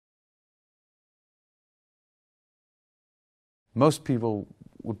Most people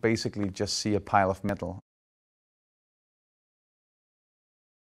would basically just see a pile of metal.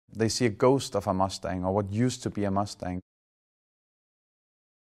 They see a ghost of a Mustang, or what used to be a Mustang.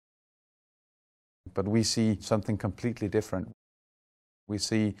 But we see something completely different. We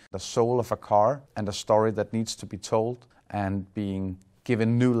see the soul of a car and a story that needs to be told and being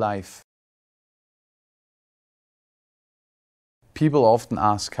given new life. People often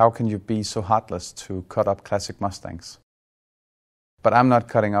ask, how can you be so heartless to cut up classic Mustangs? But I'm not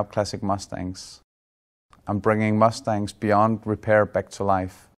cutting up classic Mustangs. I'm bringing Mustangs beyond repair back to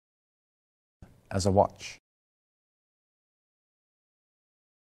life as a watch.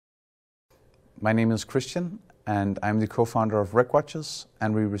 My name is Christian, and I'm the co-founder of Wreck Watches,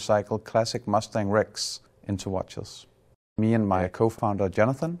 and we recycle classic Mustang wrecks into watches. Me and my co-founder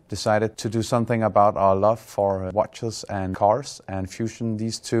Jonathan decided to do something about our love for watches and cars and fusion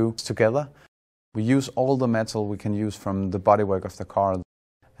these two together. We use all the metal we can use from the bodywork of the car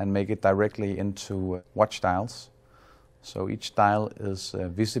and make it directly into watch dials. So each dial is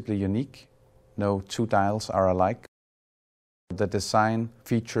visibly unique. No two dials are alike. The design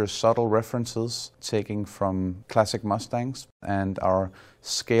features subtle references taken from classic Mustangs and are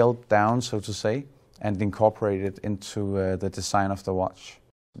scaled down, so to say, and incorporated into the design of the watch,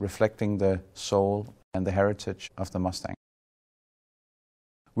 reflecting the soul and the heritage of the Mustang.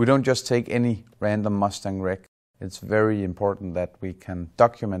 We don't just take any random Mustang wreck. It's very important that we can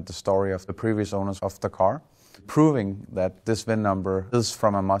document the story of the previous owners of the car, proving that this VIN number is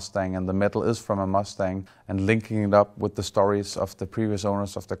from a Mustang and the metal is from a Mustang, and linking it up with the stories of the previous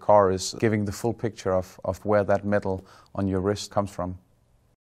owners of the car is giving the full picture of where that metal on your wrist comes from.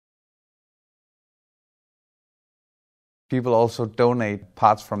 People also donate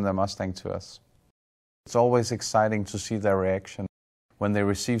parts from their Mustang to us. It's always exciting to see their reaction when they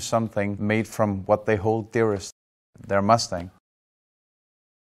receive something made from what they hold dearest, their Mustang.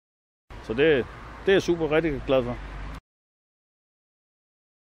 Så det er jeg super rigtig glad for.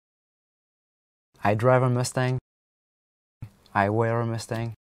 I drive a Mustang, I wear a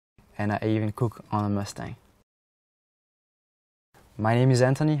Mustang, and I even cook on a Mustang. My name is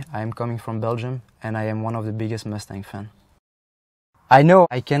Anthony, I am coming from Belgium, and I am one of the biggest Mustang fans. I know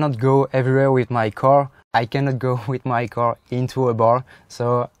I cannot go everywhere with my car, I cannot go with my car into a bar,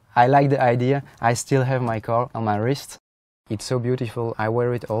 so I like the idea. I still have my car on my wrist. It's so beautiful, I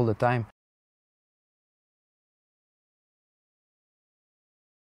wear it all the time.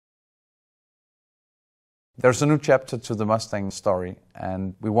 There's a new chapter to the Mustang story,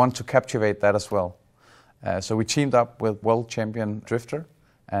 and we want to captivate that as well. So we teamed up with world champion drifter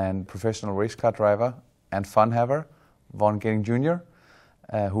and professional race car driver and fun haver, Vaughn Getting Jr.,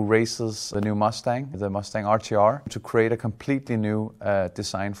 who races the new Mustang, the Mustang RTR, to create a completely new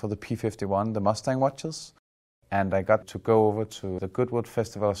design for the P51, the Mustang watches. And I got to go over to the Goodwood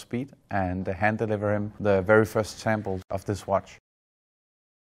Festival of Speed and hand deliver him the very first sample of this watch.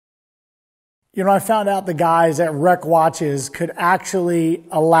 You know, I found out the guys at Wreck Watches could actually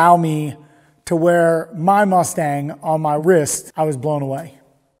allow me to wear my Mustang on my wrist. I was blown away.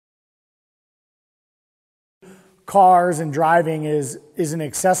 Cars and driving is an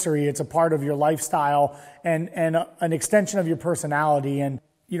accessory. It's a part of your lifestyle and an extension of your personality. And,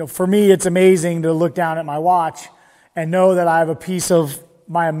 you know, for me, it's amazing to look down at my watch and know that I have a piece of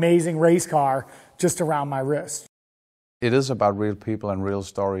my amazing race car just around my wrist. It is about real people and real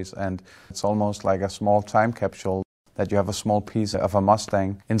stories, and it's almost like a small time capsule that you have a small piece of a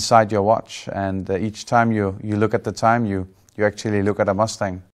Mustang inside your watch, and each time you look at the time, you actually look at a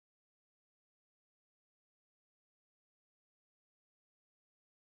Mustang.